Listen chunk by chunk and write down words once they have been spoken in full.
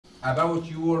about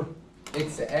your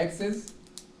x-axis,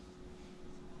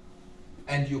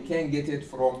 and you can get it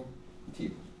from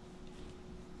table.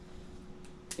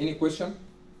 Any question?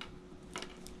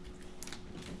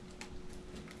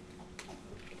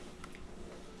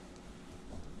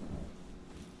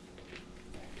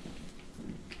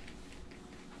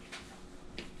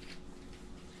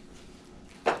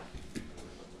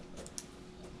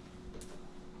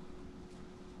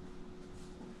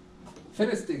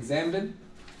 First example,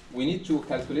 we need to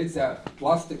calculate the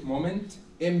plastic moment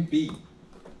MB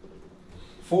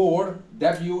for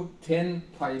W10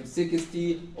 times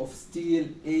 60 of steel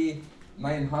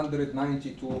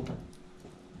A992.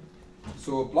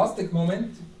 So plastic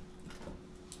moment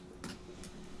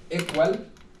equal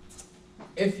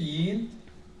F yield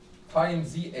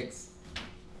times Zx.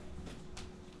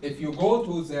 If you go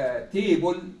to the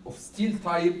table of steel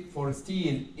type for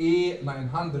steel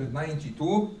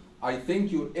A992, I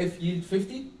think your F yield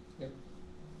 50. Yep.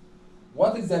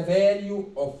 What is the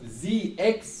value of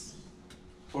Zx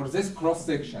for this cross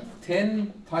section?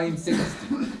 10 times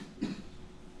 60.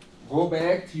 Go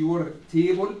back to your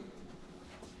table.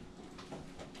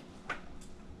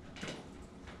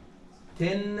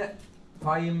 10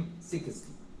 times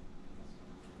 60.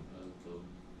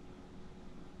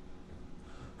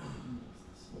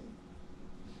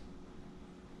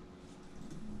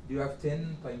 Do you have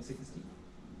 10 times 60?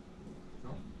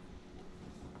 No?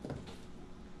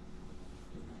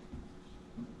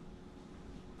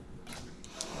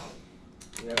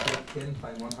 We have 10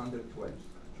 times 112.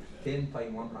 10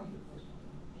 times 100.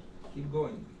 Keep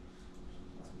going.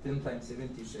 10 times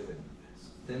 77.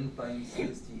 10 times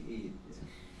 68.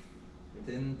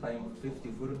 10 times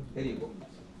 54. Here you go.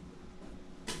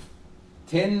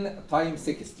 10 times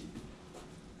 60.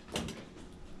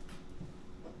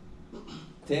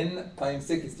 10 times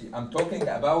 60. I'm talking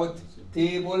about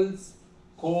tables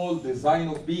called design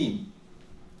of beam.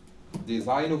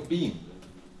 Design of beam.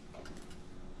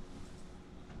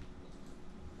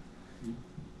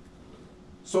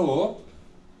 So,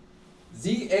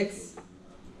 Zx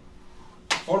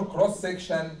for cross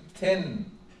section 10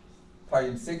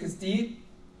 times 60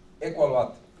 equal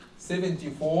what?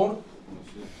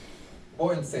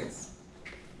 74.6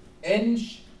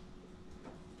 inch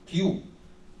cube.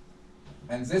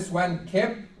 And this one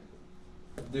kept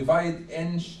divide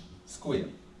inch square.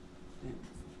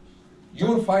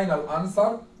 Your final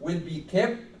answer will be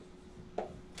kept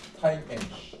time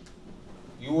inch.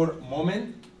 Your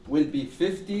moment will be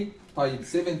 50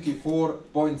 times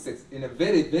 74.6 in a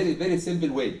very, very, very simple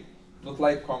way. Not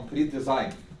like concrete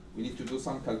design. We need to do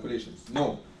some calculations.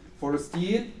 No. For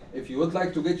steel, if you would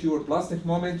like to get your plastic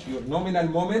moment, your nominal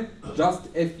moment, just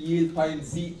F yield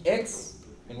times Zx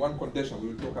in one condition. We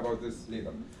will talk about this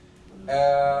later.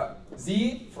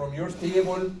 Z from your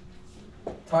table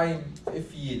time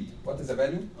F yield. What is the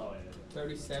value?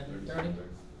 37, 30,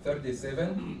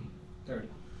 37. 30.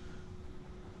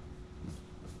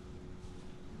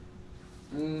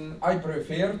 I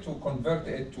prefer to convert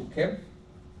it to keb,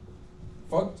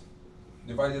 foot,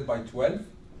 divided by 12.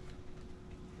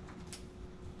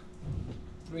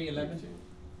 311.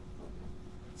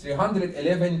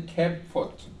 311 keb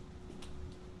foot.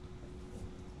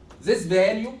 This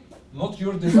value, not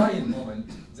your design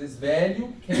moment, this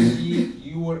value can be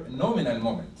your nominal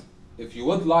moment. If you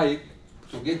would like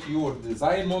to get your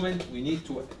design moment, we need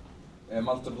to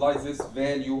multiply this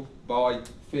value by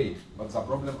phase. But the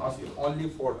problem asks only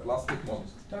for plastic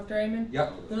moments. Dr. Ayman?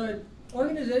 Yeah. The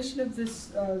organization of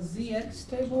this ZX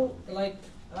table, like,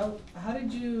 how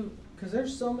did you, because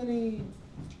there's so many.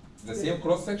 The same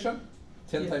cross section,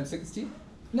 10 Yeah. times 60.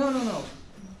 No.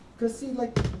 Because see,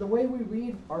 like, the way we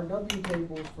read our W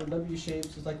tables for W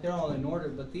shapes is like they're all in order,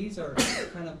 but these are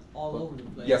kind of all over the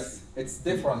place. Yes, it's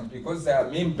different because the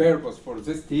main purpose for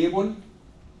this table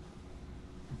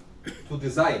to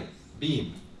design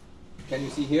beam. Can you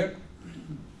see here?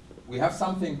 We have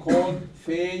something called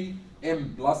Phi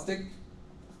M plastic.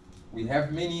 We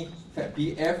have many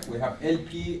PF, we have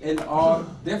LP, LR,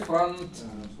 different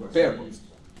purpose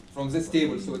from this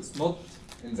table. So it's not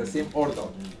in the same order.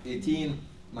 18,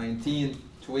 19,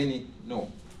 20, no,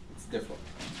 it's different.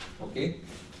 Okay?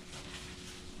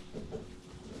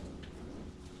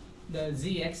 The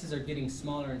ZXs are getting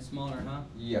smaller and smaller, huh?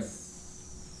 Yes.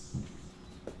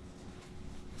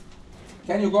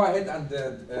 Can you go ahead and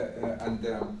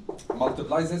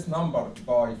multiply this number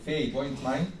by Phi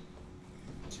 0.9?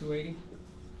 280.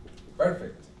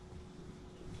 Perfect.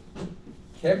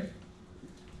 Keb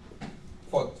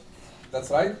foot.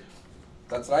 That's right?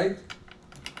 That's right?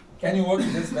 Can you work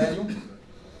this value?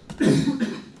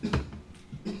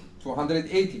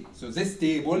 280. So this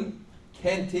table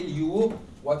can tell you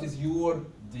what is your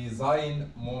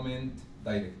design moment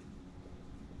directive?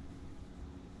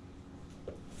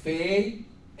 Phi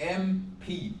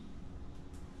MP.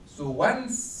 So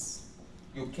once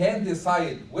you can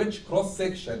decide which cross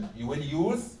section you will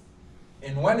use,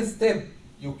 in one step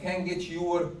you can get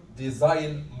your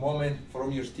design moment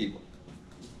from your table.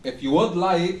 If you would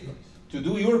like to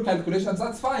do your calculations,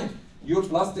 that's fine. Your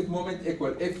plastic moment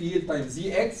equal F yield times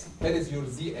Zx, that is your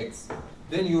Zx.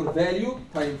 Then your value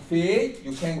times phi,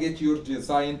 you can get your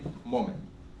design moment.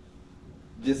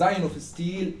 Design of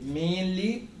steel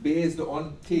mainly based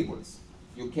on tables.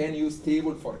 You can use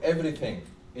table for everything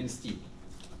in steel.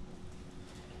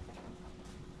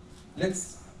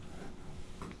 Let's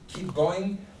keep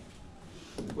going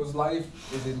because life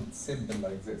isn't simple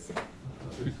like this.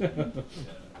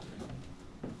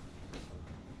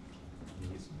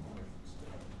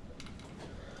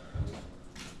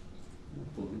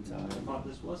 I thought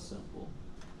this was simple.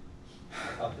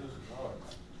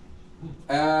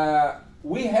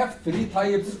 We have three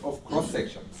types of cross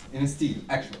sections in steel,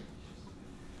 actually.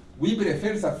 We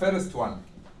prefer the first one.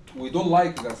 We don't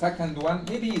like the second one.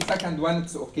 Maybe second one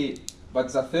it's okay,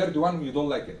 but the third one we don't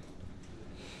like it.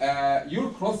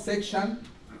 Your cross section,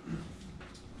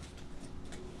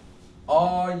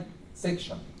 I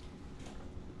section,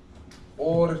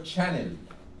 or channel,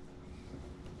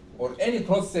 or any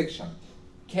cross section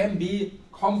can be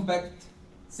compact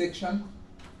section,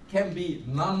 can be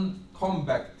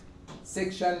non-compact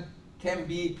section, can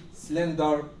be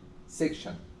slender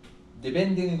section,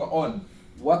 depending on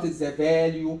what is the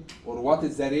value or what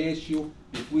is the ratio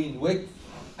between width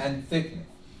and thickness.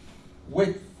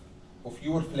 Width of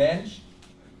your flange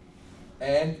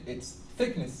and its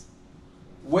thickness.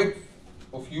 Width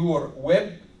of your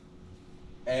web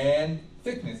and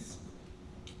thickness.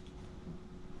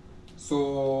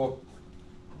 So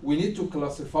we need to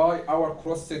classify our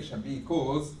cross section,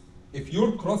 because if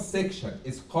your cross section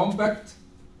is compact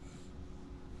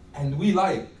and we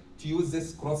like to use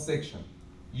this cross section,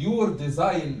 your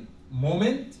design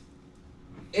moment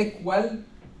equal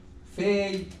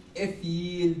phi F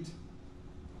yield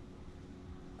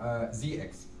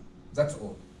Zx. That's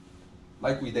all,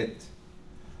 like we did.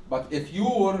 But if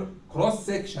your cross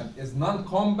section is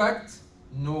non-compact,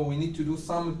 no, we need to do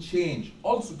some change.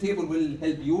 Also, table will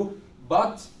help you,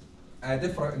 but in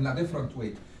a different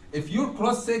way. If your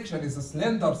cross section is a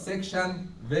slender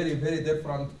section, very, very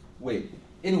different way.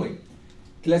 Anyway,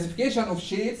 classification of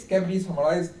shapes can be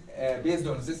summarized based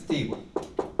on this table.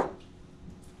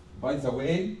 By the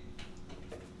way,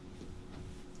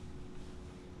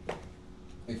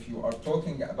 if you are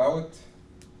talking about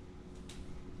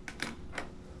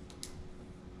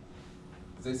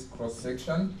this cross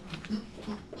section,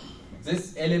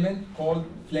 this element called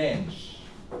flange,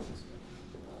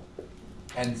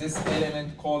 and this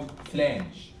element called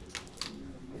flange.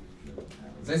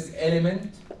 This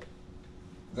element,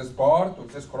 this part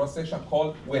of this cross section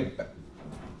called web.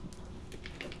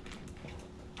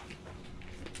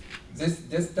 This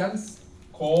distance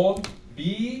called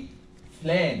B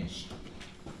flange,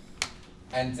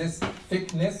 and this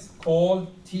thickness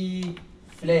called T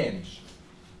flange.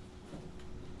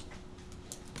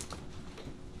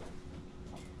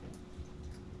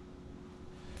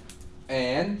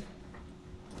 And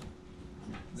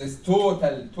this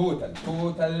total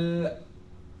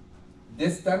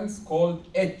distance called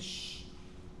H,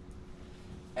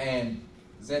 and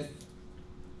the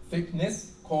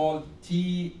thickness called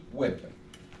T web.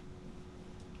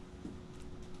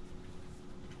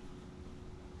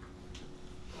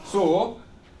 So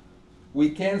we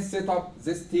can set up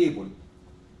this table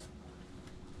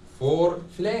for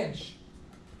flange.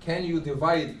 Can you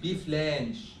divide B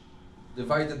flange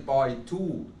divided by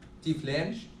 2 T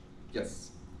flange?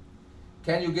 Yes.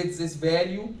 Can you get this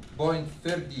value,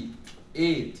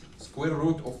 0.38 square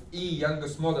root of E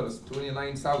Young's modulus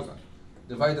 29,000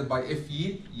 divided by F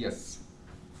yield? Yes.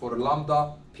 For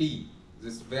lambda P,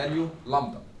 this value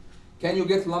lambda. Can you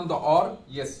get lambda R?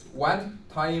 Yes. 1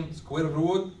 times square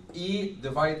root E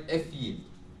divide F yield.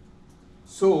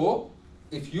 So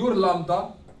if your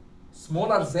lambda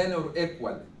smaller than or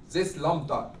equal this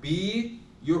lambda B,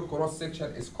 your cross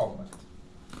section is compact.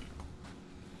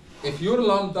 If your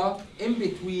lambda in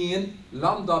between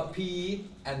lambda P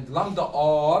and lambda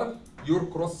R, your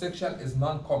cross section is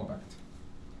non-compact.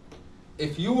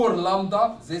 If your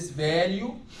lambda, this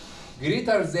value,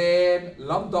 greater than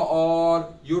lambda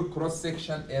R, your cross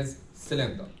section is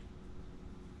cylinder,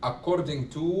 according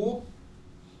to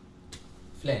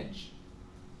flange.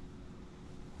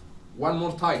 One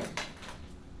more time.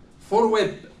 For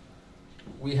web,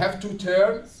 we have 2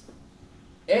 terms,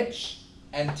 H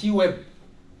and T web.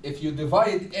 If you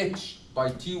divide H by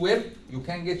T web, you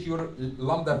can get your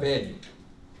lambda value.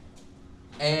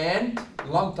 And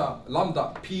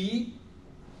lambda P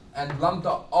and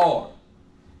lambda R.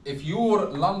 If your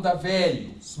lambda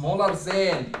value smaller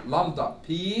than lambda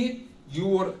P,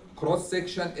 your cross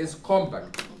section is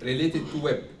compact related to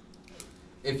web.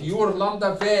 If your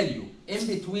lambda value in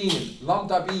between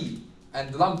lambda B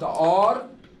and lambda R,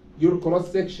 your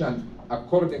cross section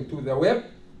according to the web,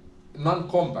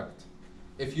 non-compact.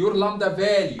 If your lambda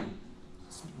value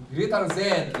greater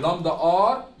than lambda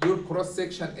R, your cross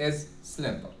section is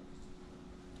slender.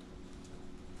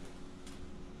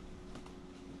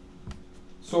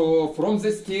 So from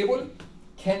this table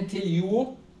can tell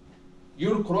you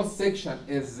your cross section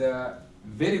is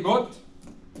very good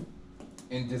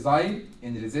in design,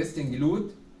 in resisting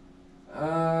load.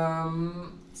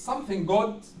 Something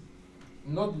good,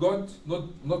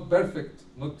 not perfect,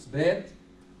 not bad,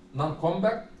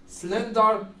 non-compact.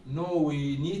 Slender, no,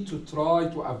 we need to try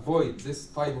to avoid this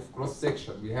type of cross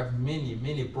section. We have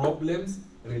many problems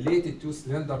related to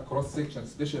slender cross section,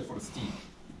 especially for steel.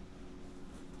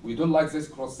 We don't like this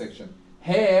cross section.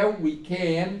 How we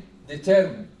can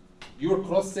determine your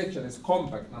cross section is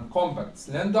compact, non-compact,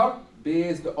 slender,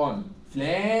 based on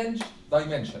flange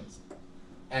dimensions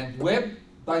and web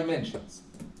dimensions.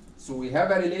 So we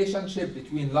have a relationship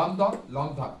between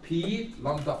lambda P,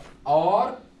 lambda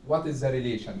R. What is the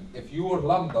relation? If your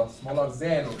lambda smaller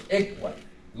than or equal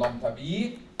lambda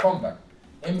B, compact.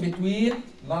 In between,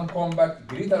 non-compact,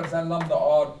 greater than lambda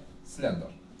R, slender.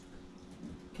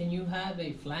 Can you have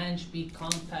a flange be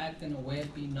compact and a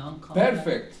web be non-compact?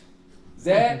 Perfect.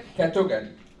 The category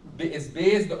is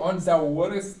based on the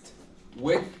worst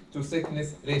width to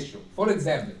thickness ratio. For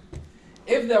example,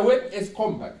 if the web is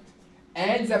compact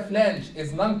and the flange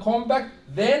is non-compact,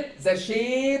 then the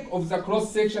shape of the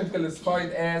cross-section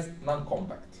classified as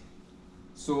non-compact.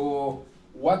 So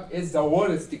what is the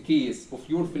worst case of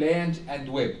your flange and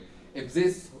web? If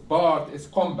this part is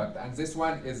compact and this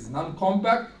one is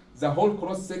non-compact, the whole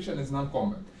cross-section is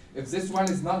non-compact. If this one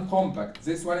is non-compact,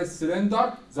 this one is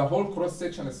cylinder, the whole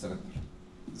cross-section is cylinder.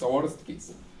 The worst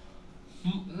case.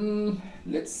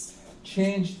 Let's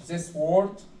change this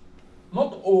word.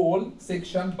 Not all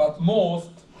section, but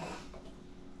most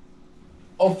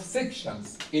of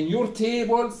sections in your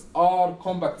tables are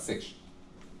compact section.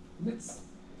 Let's,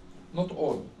 not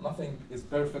all, nothing is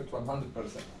perfect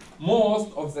 100%.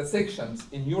 Most of the sections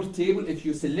in your table, if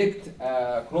you select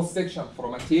a cross section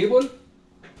from a table,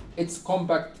 it's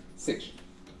compact section.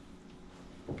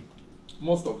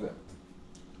 Most of them.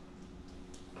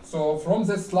 So from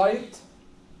this slide,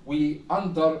 we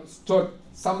understood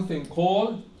something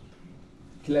called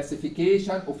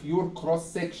classification of your cross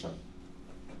section.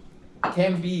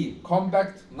 Can be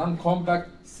compact,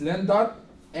 non-compact, slender,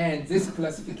 and this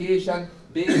classification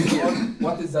based on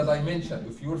what is the dimension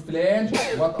of your flange,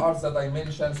 what are the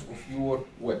dimensions of your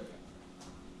web.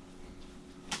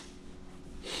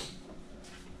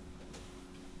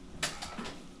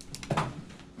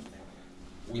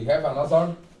 We have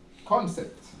another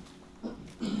concept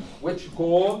which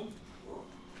called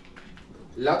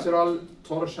lateral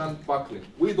torsion buckling.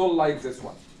 We don't like this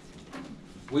one.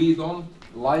 We don't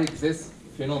like this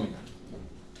phenomenon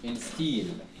in steel.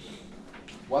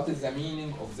 What is the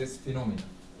meaning of this phenomenon?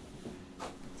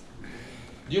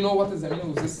 Do you know what is the meaning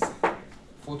of this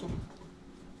photo?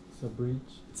 It's a bridge.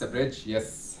 It's a bridge,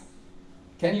 yes.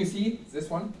 Can you see this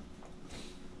one?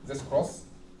 This cross?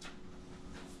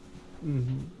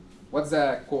 Mm-hmm.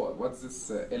 What's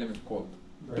this element called?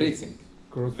 Bracing.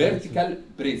 Cross Vertical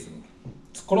bracing.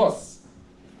 It's cross.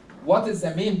 What is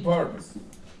the main purpose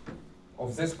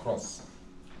of this cross?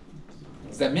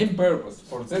 The main purpose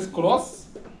for this cross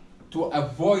to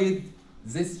avoid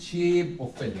this shape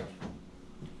of failure,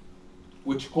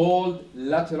 which called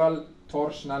lateral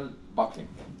torsional buckling.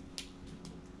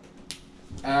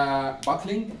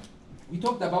 Buckling, we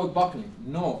talked about buckling.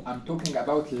 No, I'm talking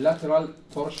about lateral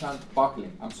torsion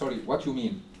buckling. I'm sorry, what you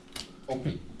mean?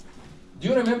 Okay. Do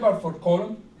you remember for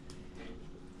column?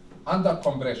 Under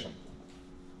compression.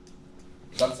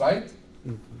 That's right?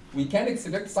 Mm-hmm. We can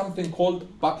expect something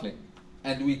called buckling,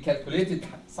 and we calculated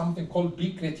something called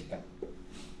B critical.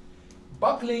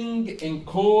 Buckling in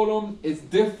column is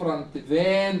different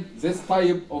than this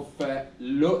type of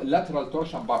lateral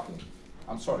torsion buckling.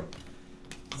 I'm sorry.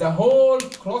 The whole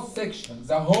cross section,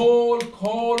 the whole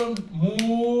column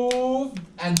moved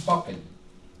and buckled.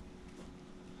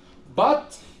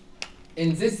 But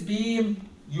in this beam,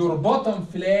 your bottom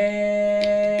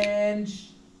flange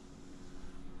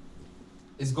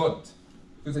is good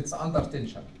because it's under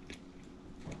tension.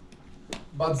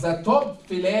 But the top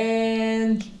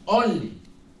flange only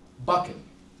buckle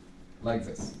like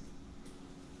this.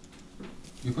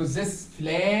 because this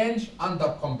flange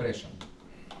under compression.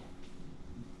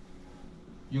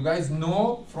 You guys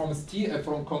know from steel,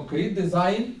 from concrete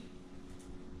design,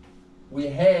 we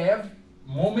have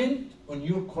moment on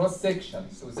your cross section.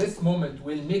 So this moment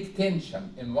will make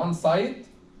tension in one side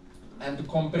and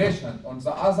compression on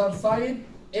the other side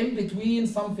in between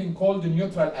something called the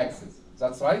neutral axis.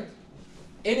 That's right.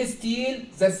 In steel,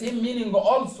 the same meaning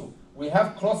also. We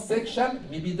have cross section,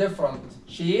 maybe different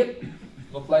shape,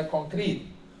 not like concrete.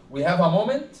 We have a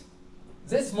moment.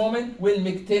 This moment will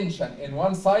make tension in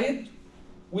one side.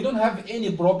 We don't have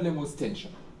any problem with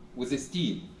tension with the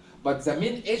steel, but the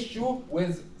main issue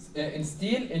with in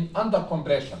steel in under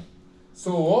compression.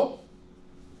 So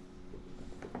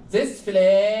this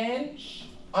flange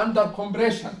under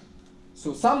compression.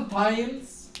 So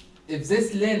sometimes if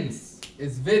this length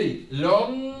is very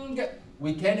long,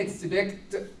 we can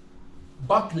expect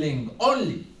buckling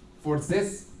only for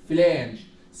this flange.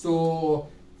 So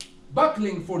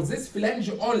buckling for this flange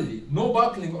only, no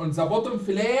buckling on the bottom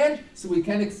flange, so we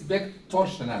can expect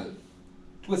torsional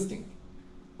twisting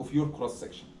of your cross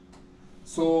section.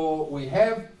 So we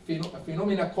have a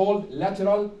phenomena called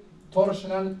lateral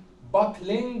torsional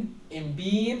buckling in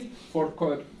beams for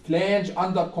flange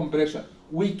under compression.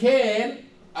 We can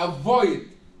avoid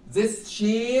this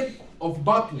shape of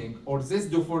buckling or this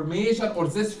deformation or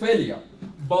this failure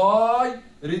by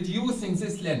reducing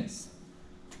this length.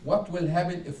 What will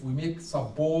happen if we make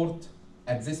support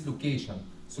at this location?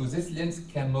 So this length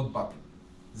cannot buckle.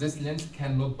 This length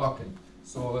cannot buckle.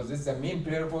 So this is the main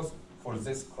purpose for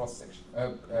this cross section,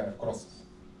 crosses.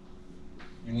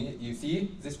 You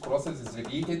see, this crosses is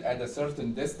repeated at a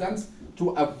certain distance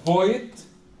to avoid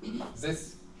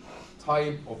this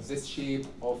type of this shape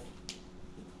of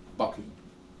buckling.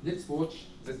 Let's watch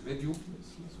this video.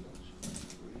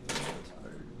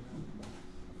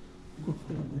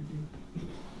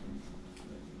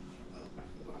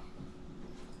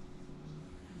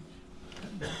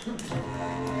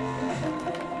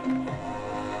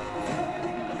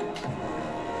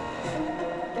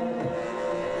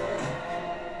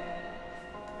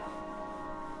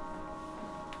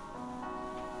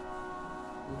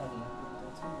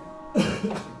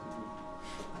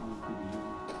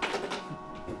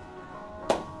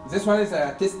 This one is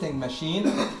a testing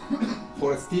machine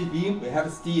for a steel beam. We have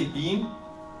a steel beam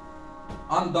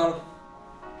under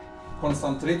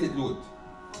concentrated load.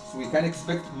 So we can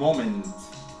expect moment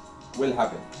will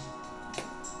happen.